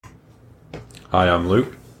Hi, I'm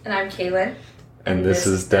Luke. And I'm Kaylin. And this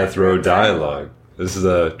is Death Row Dialogue. This is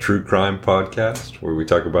a true crime podcast where we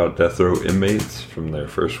talk about death row inmates from their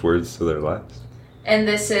first words to their last. And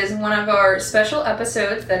this is one of our special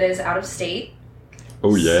episodes that is out of state.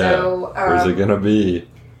 Oh, yeah. So, where's it going to be?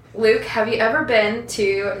 Luke, have you ever been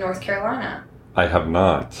to North Carolina? I have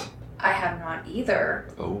not. I have not either.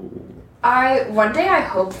 Oh. One day I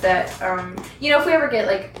hope that, if we ever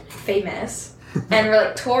get, famous and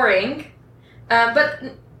we're, touring, but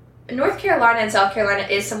North Carolina and South Carolina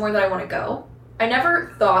is somewhere that I want to go. I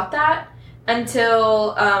never thought that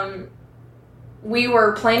until we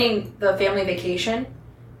were planning the family vacation,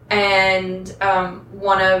 and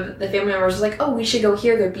one of the family members was like, oh, we should go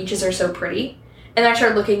here, the beaches are so pretty. And I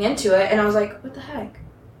started looking into it, and I was like, what the heck?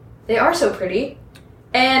 They are so pretty.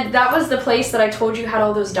 And that was the place that I told you had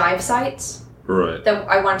all those dive sites. Right. That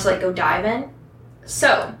I wanted to, go dive in.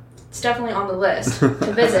 So, it's definitely on the list to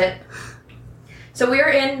visit. So we are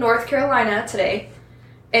in North Carolina today,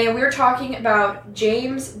 and we were talking about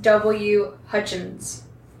James W. Hutchins.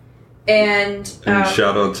 And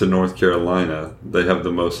shout out to North Carolina. They have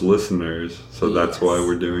the most listeners, so that's why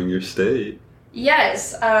we're doing your state.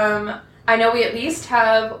 Yes. I know we at least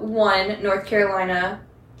have one North Carolina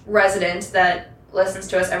resident that listens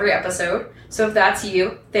to us every episode. So if that's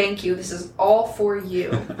you, thank you. This is all for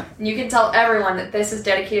you. And you can tell everyone that this is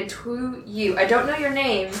dedicated to you. I don't know your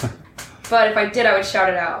name, but if I did, I would shout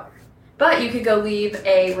it out. But you could go leave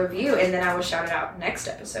a review, and then I will shout it out next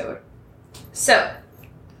episode. So,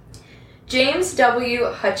 James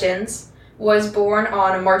W. Hutchins was born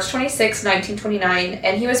on March 26, 1929,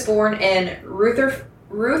 and he was born in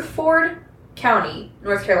Rutherford County,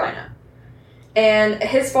 North Carolina. And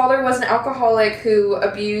his father was an alcoholic who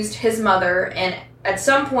abused his mother and at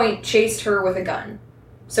some point chased her with a gun.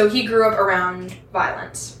 So he grew up around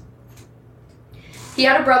violence. He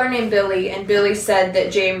had a brother named Billy, and Billy said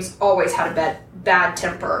that James always had a bad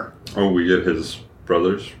temper. Oh, we get his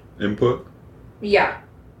brother's input? Yeah.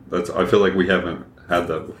 I feel like we haven't had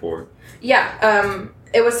that before. Yeah,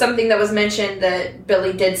 it was something that was mentioned that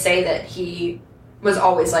Billy did say that he was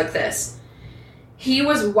always like this. He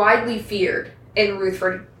was widely feared in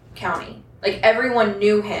Rutherford County. Everyone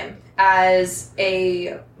knew him as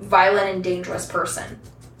a violent and dangerous person.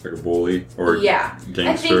 Like a bully or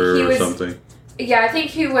gangster or something? Yeah, I think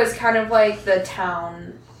he was kind of like the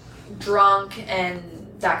town drunk and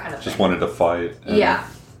that kind of thing. Just wanted to fight and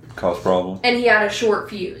cause problems. And he had a short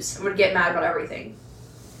fuse and would get mad about everything.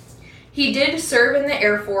 He did serve in the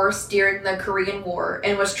Air Force during the Korean War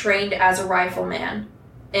and was trained as a rifleman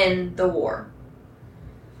in the war.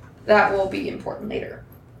 That will be important later.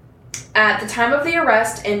 At the time of the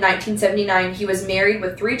arrest in 1979, he was married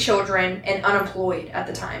with 3 children and unemployed at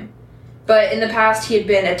the time. But in the past, he had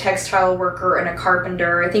been a textile worker and a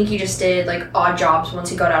carpenter. I think he just did, odd jobs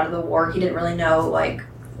once he got out of the war. He didn't really know,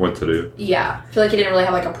 what to do. Yeah. I feel like he didn't really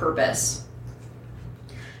have, a purpose.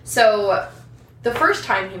 So, the first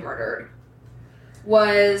time he murdered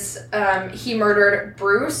was he murdered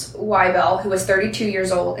Bruce Weibel, who was 32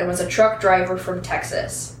 years old and was a truck driver from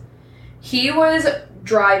Texas. He was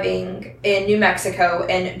driving in New Mexico,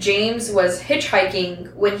 and James was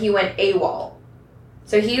hitchhiking when he went AWOL.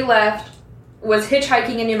 So he was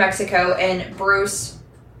hitchhiking in New Mexico, and Bruce,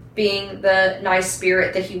 being the nice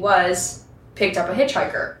spirit that he was, picked up a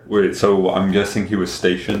hitchhiker. Wait, so I'm guessing he was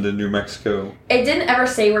stationed in New Mexico? It didn't ever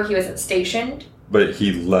say where he was stationed. But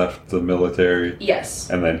he left the military?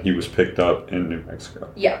 Yes. And then he was picked up in New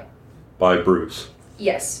Mexico? Yeah. By Bruce?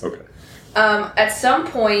 Yes. Okay. At some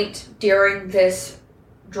point during this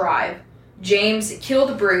drive, James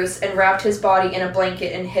killed Bruce and wrapped his body in a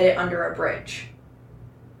blanket and hid it under a bridge.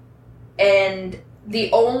 And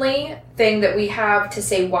the only thing that we have to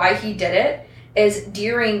say why he did it is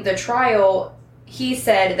during the trial, he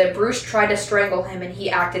said that Bruce tried to strangle him and he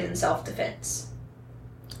acted in self-defense.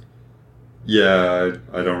 Yeah,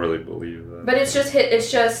 I don't really believe that. But it's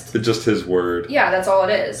just his word. Yeah, that's all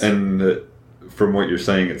it is. And from what you're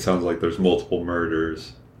saying, it sounds like there's multiple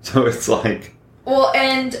murders. So it's like... Well,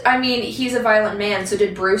 and, he's a violent man, so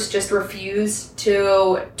did Bruce just refuse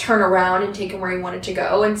to turn around and take him where he wanted to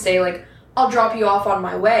go and say, I'll drop you off on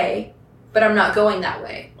my way, but I'm not going that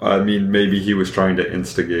way? Maybe he was trying to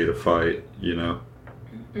instigate a fight,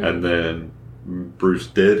 Mm-hmm. And then Bruce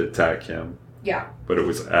did attack him. Yeah. But it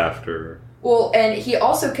was after... Well, and he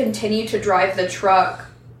also continued to drive the truck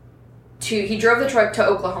to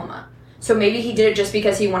Oklahoma. So maybe he did it just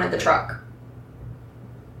because he wanted the truck.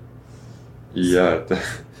 Yeah.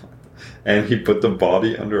 And he put the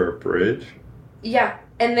body under a bridge? Yeah.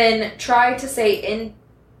 And then tried to say in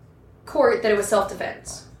court that it was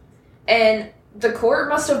self-defense. And the court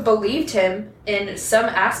must have believed him in some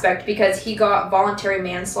aspect because he got voluntary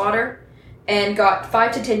manslaughter and got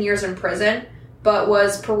 5 to 10 years in prison, but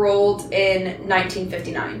was paroled in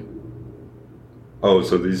 1959. Oh,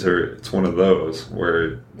 so it's one of those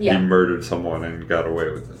where he murdered someone and got away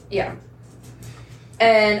with it. Yeah.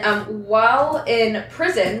 And while in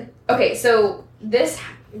prison, okay, so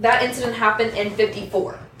that incident happened in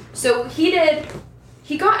 54. So he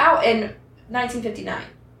got out in 1959.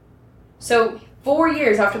 So 4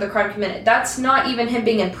 years after the crime committed. That's not even him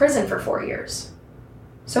being in prison for 4 years.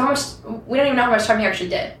 So we don't even know how much time he actually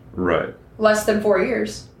did. Right. Less than 4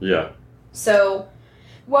 years. Yeah. So,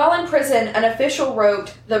 while in prison, an official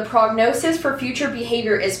wrote, "The prognosis for future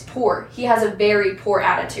behavior is poor. He has a very poor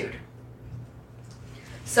attitude."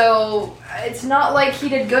 So, it's not like he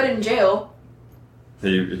did good in jail.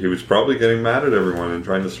 He was probably getting mad at everyone and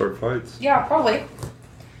trying to start fights. Yeah, probably.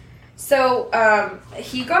 So,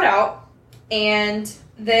 he got out, and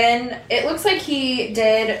then it looks like he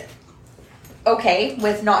did okay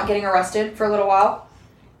with not getting arrested for a little while.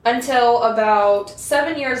 Until about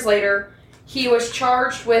 7 years later, he was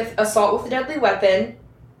charged with assault with a deadly weapon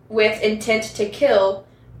with intent to kill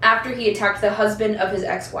after he attacked the husband of his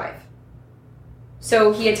ex-wife.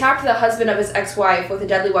 So he attacked the husband of his ex-wife with a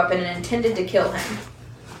deadly weapon and intended to kill him.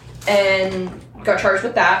 And got charged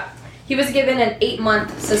with that. He was given an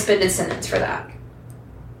 8-month suspended sentence for that.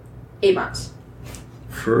 8 months.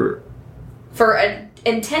 For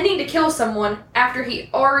intending to kill someone after he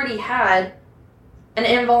already had an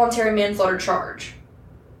involuntary manslaughter charge.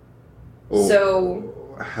 Oh,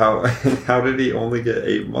 so how did he only get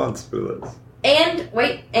 8 months for this?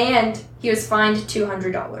 And he was fined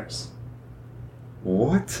 $200.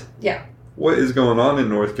 What? Yeah. What is going on in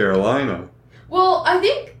North Carolina? Well, I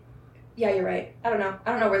think... Yeah, you're right. I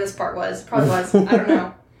don't know where this part was. Probably was. I don't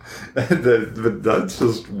know. But that's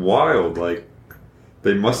just wild. Like,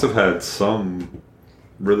 they must have had some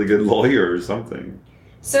really good lawyer or something.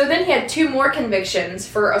 So then he had 2 more convictions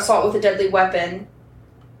for assault with a deadly weapon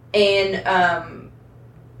and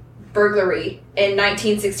burglary in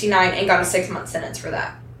 1969 and got a 6-month sentence for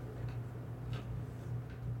that.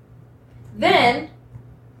 Then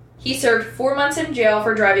he served 4 months in jail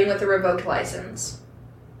for driving with a revoked license.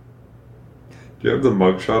 Do you have the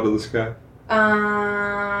mugshot of this guy?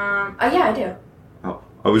 Yeah, I do. Oh,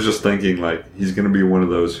 I was just thinking, like, he's going to be one of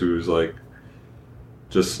those who's, like,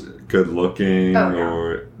 just good looking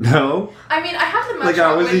or... No? I mean, I have the mugshot. Like,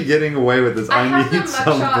 how is he getting away with this? I have the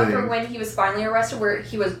something. mugshot for when he was finally arrested where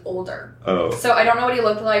he was older. Oh. So I don't know what he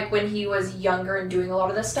looked like when he was younger and doing a lot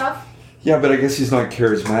of this stuff. Yeah, but I guess he's not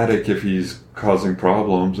charismatic if he's causing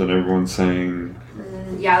problems and everyone's saying...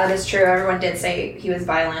 Yeah, that is true. Everyone did say he was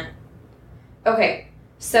violent. Okay,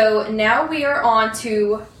 so now we are on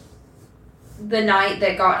to the night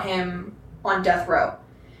that got him on death row.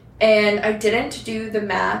 And I didn't do the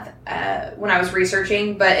math when I was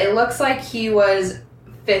researching, but it looks like he was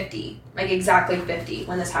 50, like exactly 50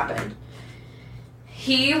 when this happened.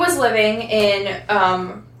 He was living in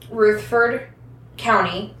Rutherford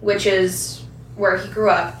County, which is where he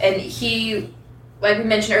grew up, and he, like we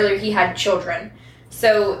mentioned earlier, he had children.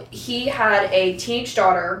 So he had a teenage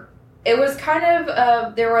daughter. It was kind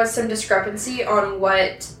of, there was some discrepancy on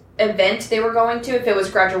what event they were going to, if it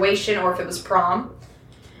was graduation or if it was prom.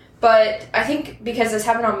 But I think because this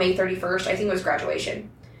happened on May 31st, I think it was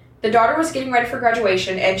graduation. The daughter was getting ready for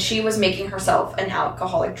graduation, and she was making herself an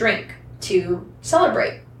alcoholic drink to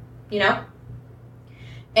celebrate, you know?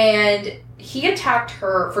 And he attacked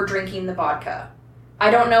her for drinking the vodka.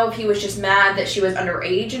 I don't know if he was just mad that she was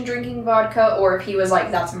underage and drinking vodka, or if he was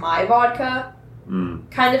like, that's my vodka,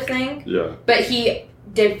 kind of thing. Yeah. But he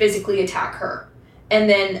did physically attack her. And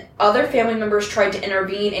then other family members tried to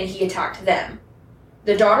intervene, and he attacked them.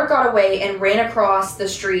 The daughter got away and ran across the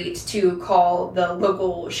street to call the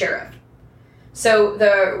local sheriff. So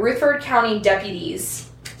the Rutherford County deputies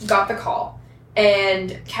got the call,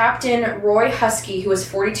 and Captain Roy Husky, who was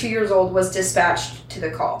 42 years old, was dispatched to the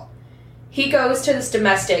call. He goes to this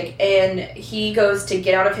domestic, and he goes to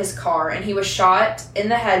get out of his car, and he was shot in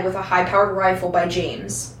the head with a high-powered rifle by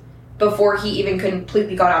James before he even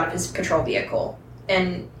completely got out of his patrol vehicle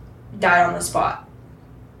and died on the spot.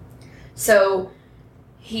 So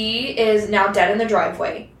he is now dead in the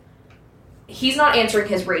driveway. He's not answering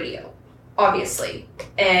his radio, obviously,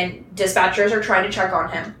 and dispatchers are trying to check on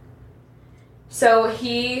him. So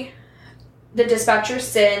the dispatchers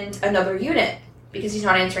send another unit because he's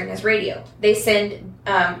not answering his radio. They send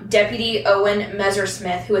Deputy Owen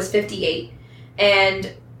Messersmith, who is 58,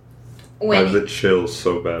 and when... I have the chills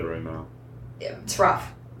so bad right now. It's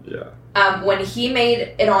rough. Yeah. When he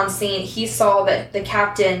made it on scene, he saw the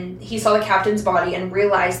captain's body and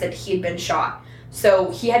realized that he had been shot.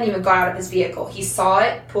 So he hadn't even got out of his vehicle. He saw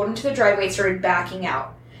it, pulled into the driveway, started backing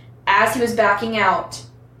out. As he was backing out,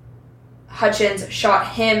 Hutchins shot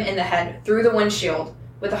him in the head through the windshield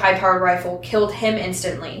with a high-powered rifle, killed him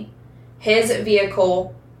instantly. His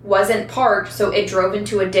vehicle wasn't parked, so it drove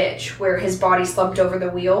into a ditch where his body slumped over the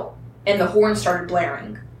wheel, and the horn started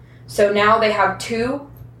blaring. So now they have 2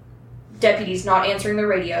 deputies not answering their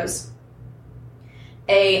radios.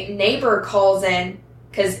 A neighbor calls in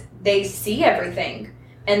because they see everything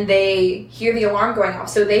and they hear the alarm going off.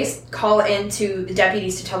 So they call into the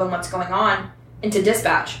deputies to tell them what's going on and to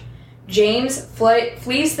dispatch. James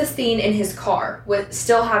flees the scene in his car with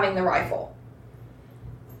still having the rifle.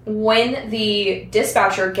 When the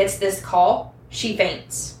dispatcher gets this call, she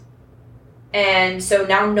faints. And so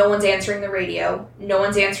now no one's answering the radio, no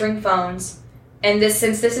one's answering phones. And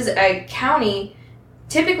since this is a county,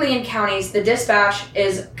 typically in counties, the dispatch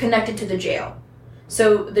is connected to the jail.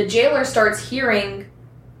 So the jailer starts hearing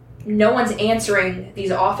no one's answering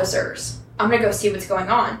these officers. I'm going to go see what's going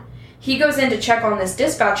on. He goes in to check on this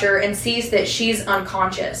dispatcher and sees that she's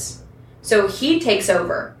unconscious. So he takes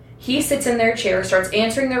over. He sits in their chair, starts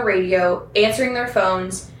answering their radio, answering their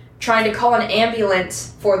phones, trying to call an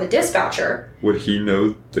ambulance for the dispatcher. Would he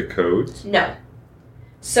know the codes? No.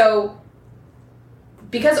 So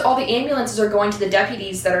because all the ambulances are going to the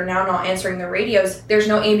deputies that are now not answering their radios, there's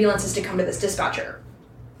no ambulances to come to this dispatcher.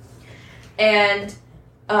 And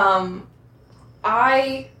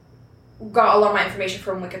I got a lot of my information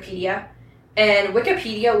from Wikipedia, and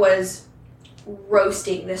Wikipedia was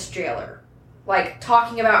roasting this jailer, like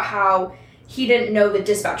talking about how he didn't know the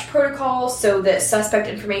dispatch protocols, so the suspect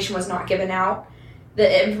information was not given out.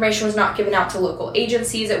 The information was not given out to local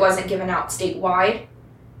agencies. It wasn't given out statewide.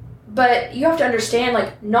 But you have to understand,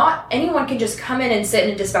 like, not anyone can just come in and sit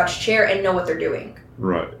in a dispatch chair and know what they're doing.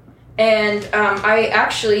 Right. And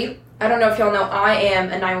I don't know if y'all know, I am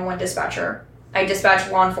a 911 dispatcher. I dispatch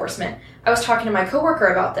law enforcement. I was talking to my coworker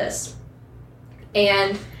about this.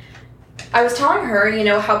 And I was telling her,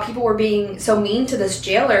 how people were being so mean to this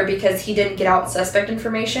jailer because he didn't get out suspect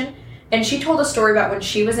information. And she told a story about when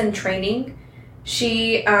she was in training.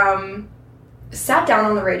 She sat down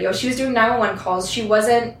on the radio. She was doing 911 calls. She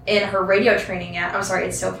wasn't in her radio training yet. I'm sorry,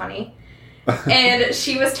 it's so funny. And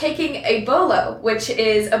she was taking a BOLO, which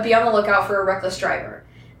is a be on the lookout for a reckless driver.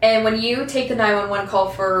 And when you take the 911 call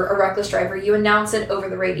for a reckless driver, you announce it over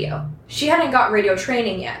the radio. She hadn't got radio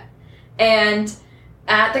training yet. And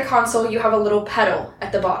at the console, you have a little pedal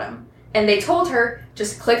at the bottom. And they told her,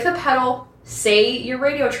 just click the pedal, say your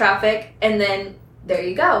radio traffic, and then there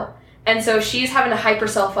you go. And so she's having to hype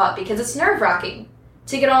herself up because it's nerve-wracking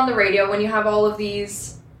to get on the radio when you have all of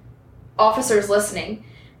these officers listening.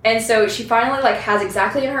 And so she finally has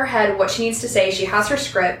exactly in her head what she needs to say. She has her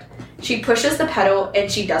script. She pushes the pedal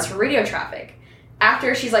and she does her radio traffic.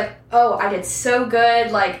 After, she's like, oh, I did so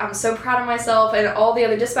good. I'm so proud of myself. And all the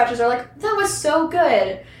other dispatchers are like, that was so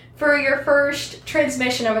good for your first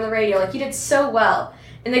transmission over the radio. You did so well.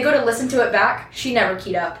 And they go to listen to it back. She never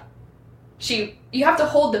keyed up. You have to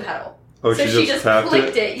hold the pedal. Oh, so she just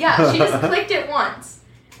clicked it. Yeah, she just clicked it once.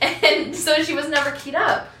 And so she was never keyed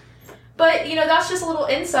up. But, that's just a little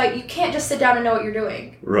insight. You can't just sit down and know what you're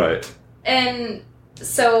doing. Right. And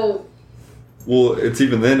so... Well, it's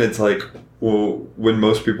even then, it's when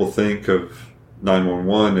most people think of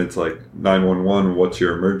 911, it's 911, what's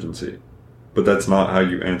your emergency? But that's not how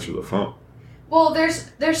you answer the phone. Well,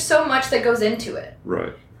 there's so much that goes into it.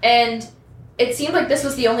 Right. And it seemed like this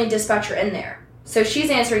was the only dispatcher in there. So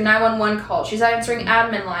she's answering 911 calls. She's answering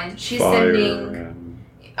admin lines. She's sending...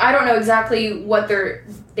 I don't know exactly what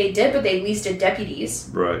they did, but they at least did deputies.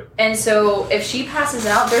 Right. And so if she passes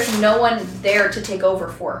out, there's no one there to take over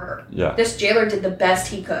for her. Yeah. This jailer did the best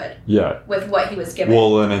he could. Yeah. With what he was given.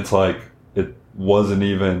 Well, and it's it wasn't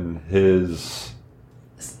even his...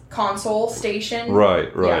 console station. Right.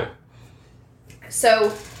 Yeah.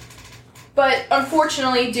 So, but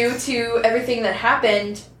unfortunately, due to everything that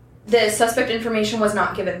happened, the suspect information was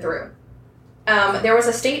not given through. There was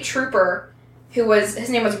a state trooper his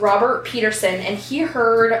name was Robert Peterson, and he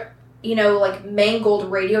heard, mangled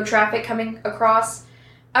radio traffic coming across.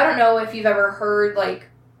 I don't know if you've ever heard,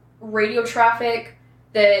 radio traffic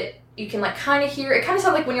that you can, kind of hear. It kind of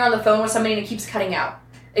sounds like when you're on the phone with somebody and it keeps cutting out.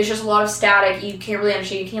 It's just a lot of static. You can't really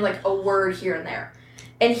understand. You can hear, a word here and there.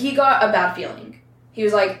 And he got a bad feeling. He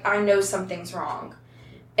was like, I know something's wrong.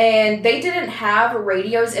 And they didn't have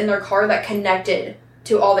radios in their car that connected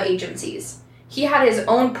to all the agencies. He had his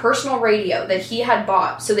own personal radio that he had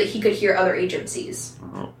bought so that he could hear other agencies.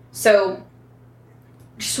 Oh. So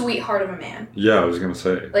sweetheart of a man. Yeah, I was going to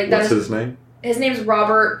say. Like, what's his name? His name's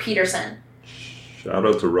Robert Peterson. Shout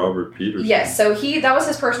out to Robert Peterson. Yes, so that was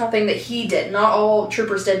his personal thing that he did. Not all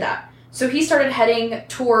troopers did that. So he started heading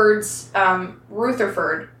towards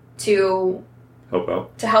Rutherford to help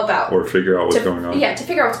out. Or figure out what's going on. Yeah, to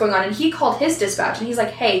figure out what's going on. And he called his dispatch, and he's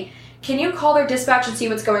like, hey, can you call their dispatch and see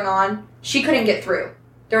what's going on? She couldn't get through.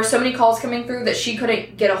 There were so many calls coming through that she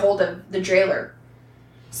couldn't get a hold of the jailer.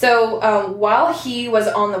 So while he was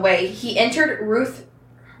on the way, he entered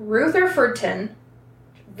Rutherfordton,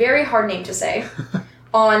 very hard name to say,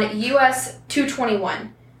 on US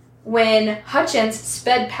 221 when Hutchins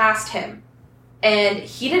sped past him. And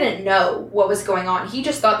he didn't know what was going on. He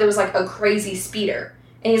just thought there was like a crazy speeder.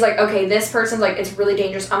 And he's like, okay, this person's like, it's really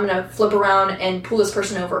dangerous. I'm going to flip around and pull this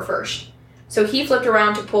person over first. So he flipped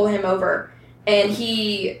around to pull him over. And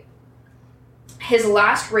his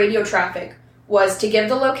last radio traffic was to give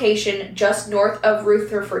the location just north of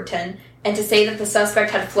Rutherfordton and to say that the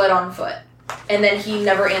suspect had fled on foot. And then he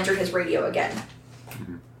never answered his radio again.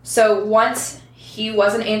 Mm-hmm. So once he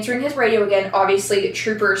wasn't answering his radio again, obviously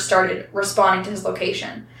troopers started responding to his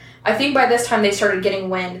location. I think by this time they started getting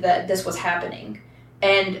wind that this was happening.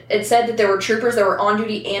 And it said that there were troopers that were on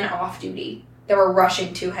duty and off duty that were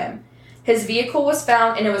rushing to him. His vehicle was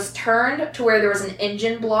found and it was turned to where there was an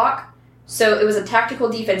engine block. So it was a tactical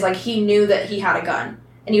defense, like he knew that he had a gun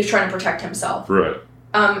and he was trying to protect himself. Right.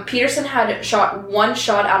 Peterson had shot one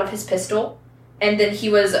shot out of his pistol, and then he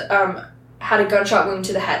was had a gunshot wound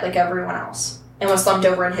to the head like everyone else and was slumped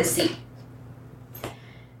over in his seat.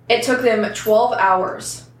 It took them 12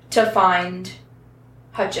 hours to find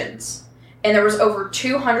Hutchins, and there was over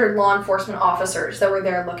 200 law enforcement officers that were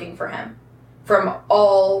there looking for him from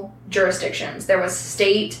all jurisdictions. There was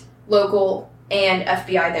state, local, and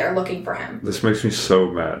FBI there looking for him. This makes me so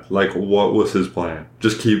mad. Like, what was his plan?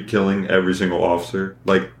 Just keep killing every single officer?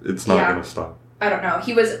 Like, it's not going to stop. I don't know.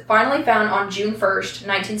 He was finally found on June 1st,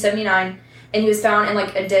 1979, and he was found in,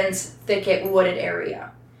 like, a dense, thicket, wooded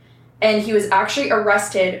area. And he was actually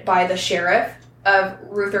arrested by the sheriff of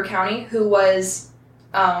Rutherford County, who was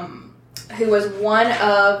one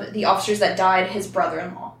of the officers that died, his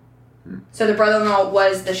brother-in-law. So the brother-in-law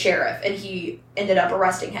was the sheriff, and he ended up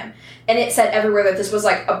arresting him. And it said everywhere that this was,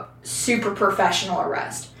 like, a super professional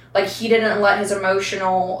arrest. Like, he didn't let his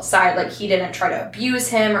emotional side, like, he didn't try to abuse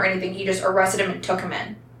him or anything. He just arrested him and took him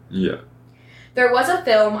in. Yeah. There was a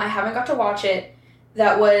film, I haven't got to watch it,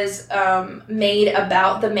 that was made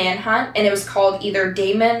about the manhunt, and it was called either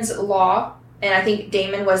Damon's Law, and I think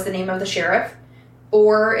Damon was the name of the sheriff,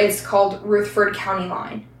 or it's called Rutherford County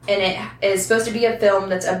Line. And it is supposed to be a film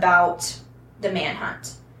that's about the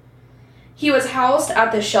manhunt. He was housed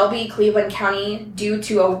at the Shelby, Cleveland County due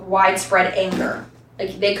to a widespread anger.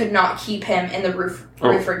 Like, they could not keep him in the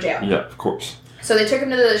Rutherford jail. Yeah, of course. So they took him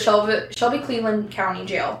to the Shelby, Cleveland County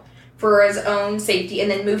jail for his own safety, and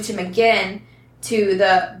then moved him again to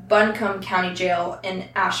the Buncombe County jail in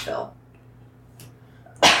Asheville.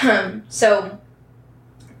 Okay, sorry,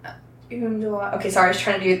 I was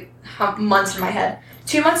trying to do months in my head.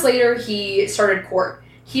 2 months later, he started court.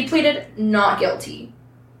 He pleaded not guilty.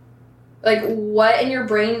 Like, what in your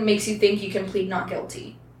brain makes you think you can plead not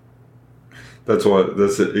guilty? That's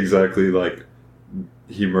exactly, like,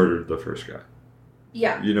 he murdered the first guy.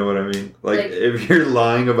 Yeah. You know what I mean? Like, if you're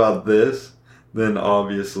lying about this, then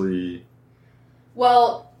obviously...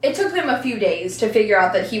 Well, it took them a few days to figure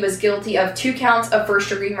out that he was guilty of 2 counts of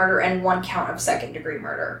first-degree murder and 1 count of second-degree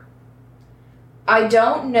murder. I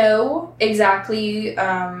don't know exactly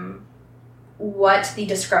what the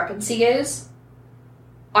discrepancy is.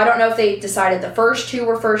 I don't know if they decided the first 2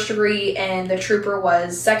 were first degree and the trooper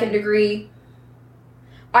was second degree.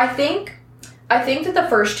 I think that the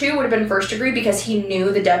first 2 would have been first degree because he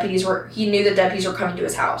knew the deputies were coming to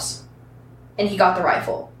his house, and he got the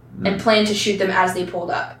rifle and planned to shoot them as they pulled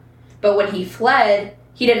up. But when he fled,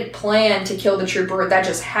 he didn't plan to kill the trooper. That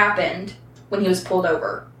just happened when he was pulled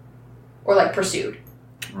over. Or, like, pursued.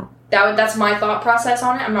 Oh. That's my thought process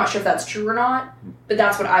on it. I'm not sure if that's true or not, but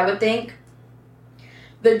that's what I would think.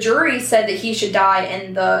 The jury said that he should die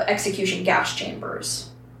in the execution gas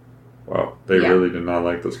chambers. Wow. They really did not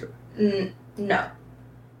like this guy. No.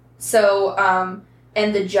 So,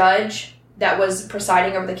 and the judge that was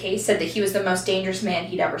presiding over the case said that he was the most dangerous man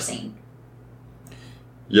he'd ever seen.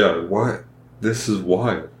 Yeah, why? This is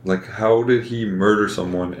wild. Like, how did he murder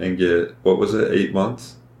someone and get, 8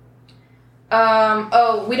 months?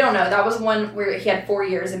 We don't know. That was one where he had 4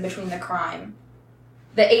 years in between the crime.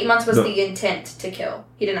 The 8 months was the intent to kill.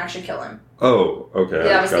 He didn't actually kill him. Oh, okay.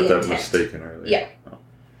 Yeah, I got that mistaken earlier. Yeah.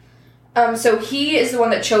 Oh. So he is the one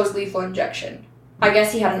that chose lethal injection. I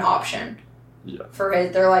guess he had an option. Yeah. For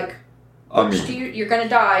his, they're like, I mean, you're gonna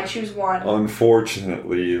die. Choose one.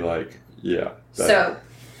 Unfortunately, like, yeah. So,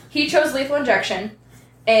 he chose lethal injection,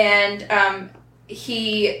 and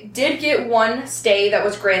he did get one stay that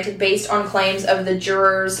was granted based on claims of the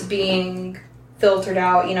jurors being filtered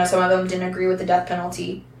out. You know, some of them didn't agree with the death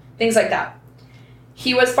penalty, things like that.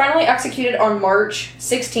 He was finally executed on March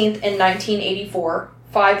 16th in 1984,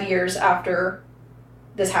 5 years after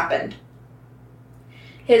this happened.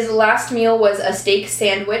 His last meal was a steak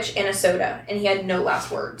sandwich and a soda, and he had no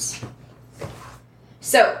last words.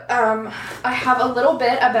 So, I have a little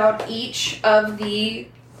bit about each of the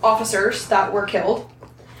officers that were killed.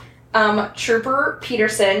 Trooper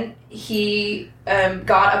Peterson, he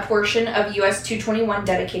got a portion of US 221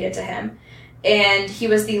 dedicated to him, and he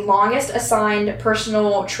was the longest assigned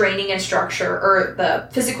personal training instructor, or the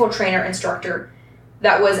physical trainer instructor,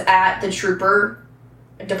 that was at the trooper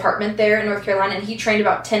department there in North Carolina, and he trained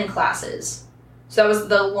about 10 classes. So that was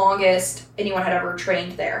the longest anyone had ever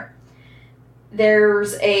trained there.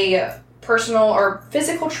 There's a personal or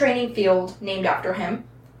physical training field named after him.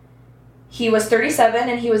 He was 37,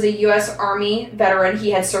 and he was a U.S. Army veteran.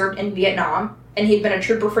 He had served in Vietnam, and he'd been a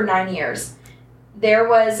trooper for 9 years. There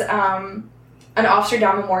was an officer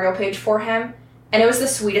down memorial page for him, and it was the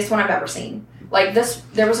sweetest one I've ever seen. Like,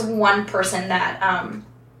 there was one person that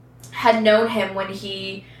had known him when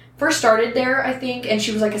he first started there, I think, and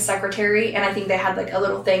she was like a secretary, and I think they had like a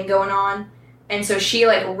little thing going on, and so she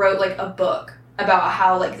like wrote like a book about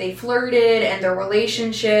how like they flirted and their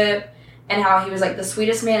relationship, and how he was like the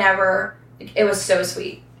sweetest man ever. It was so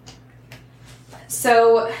sweet.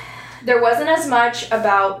 So there wasn't as much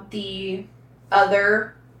about the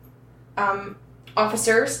other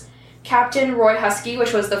officers. Captain Roy Husky,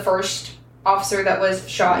 which was the first officer that was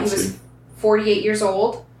shot, he was 48 years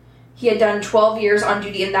old. He had done 12 years on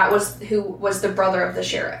duty, and that was who was the brother of the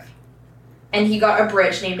sheriff. And he got a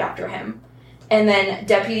bridge named after him. And then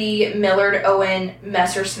Deputy Millard Owen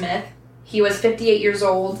Messersmith, he was 58 years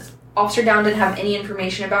old. Officer Down didn't have any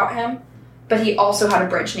information about him, but he also had a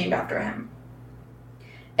bridge named after him.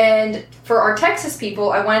 And for our Texas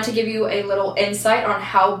people, I wanted to give you a little insight on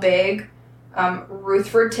how big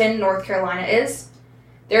Ruthfordton, North Carolina is.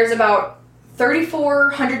 There's about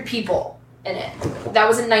 3,400 people in it. That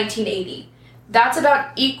was in 1980. That's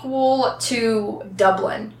about equal to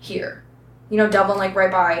Dublin here. You know, Dublin, like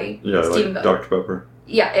right by Stephenville. Like Dr. Pepper.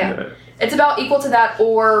 Yeah. It's about equal to that,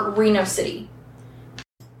 or Reno City.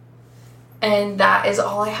 And that is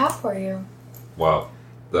all I have for you. Wow.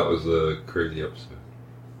 That was a crazy episode.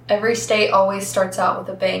 Every state always starts out with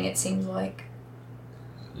a bang, it seems like.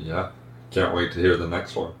 Yeah. Can't wait to hear the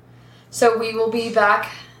next one. So we will be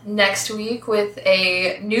back next week with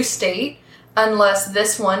a new state, unless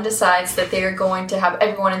this one decides that they are going to have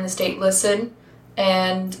everyone in the state listen,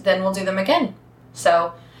 and then we'll do them again.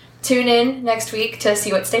 So tune in next week to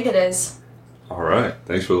see what state it is. All right.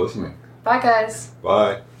 Thanks for listening. Bye, guys.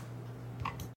 Bye.